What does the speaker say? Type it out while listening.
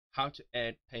How to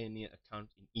add Payoneer account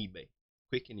in eBay.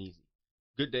 Quick and easy.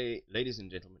 Good day, ladies and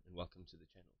gentlemen, and welcome to the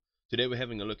channel. Today we're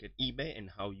having a look at eBay and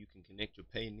how you can connect your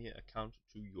Payoneer account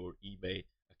to your eBay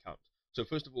account. So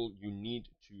first of all, you need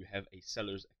to have a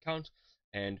seller's account,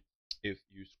 and if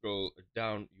you scroll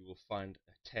down, you will find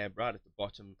a tab right at the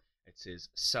bottom. It says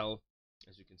sell,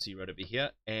 as you can see right over here,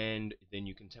 and then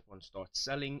you can tap on start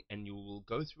selling, and you will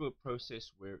go through a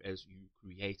process whereas you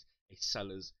create a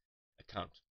seller's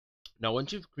account. Now,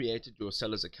 once you've created your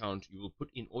seller's account, you will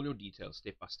put in all your details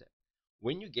step by step.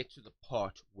 When you get to the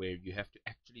part where you have to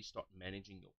actually start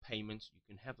managing your payments, you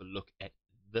can have a look at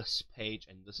this page,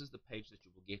 and this is the page that you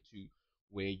will get to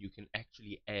where you can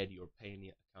actually add your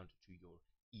Payoneer account to your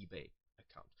eBay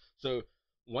account. So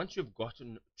once you've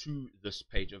gotten to this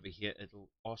page over here, it'll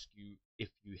ask you if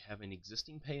you have an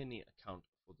existing Payoneer account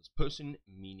for this person,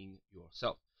 meaning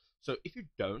yourself. So if you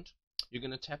don't, you're going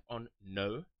to tap on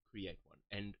no, create one,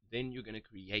 and then you're going to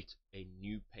create a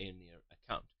new Payoneer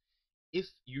account. If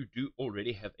you do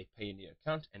already have a Payoneer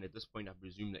account, and at this point I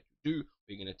presume that you do,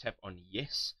 we're going to tap on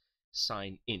yes,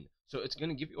 sign in. So it's going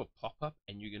to give you a pop-up,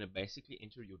 and you're going to basically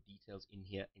enter your details in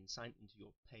here and sign into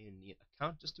your Payoneer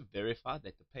account just to verify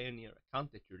that the Payoneer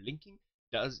account that you're linking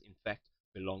does in fact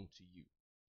belong to you.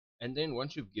 And then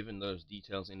once you've given those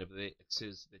details in over there, it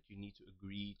says that you need to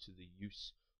agree to the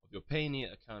use of your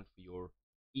Payoneer account for your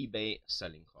eBay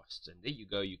selling costs. And there you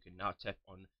go, you can now tap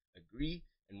on agree,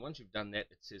 and once you've done that,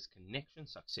 it says connection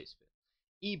successful.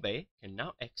 eBay can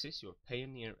now access your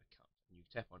Payoneer account, and you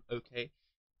tap on OK,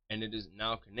 and it is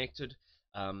now connected.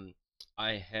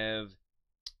 I have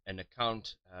an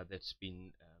account that's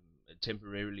been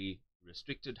temporarily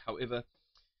restricted. However,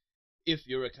 if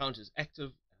your account is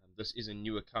active, this is a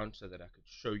new account so that I could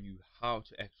show you how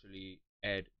to actually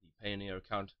add the Payoneer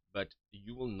account, but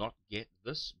you will not get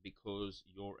this because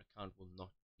your account will not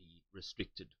be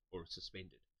restricted or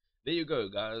suspended. There you go,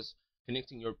 guys,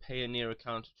 connecting your Payoneer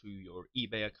account to your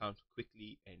eBay account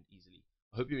quickly and easily.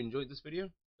 I hope you enjoyed this video.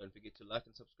 Don't forget to like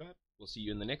and subscribe. We'll see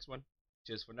you in the next one.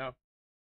 Cheers for now.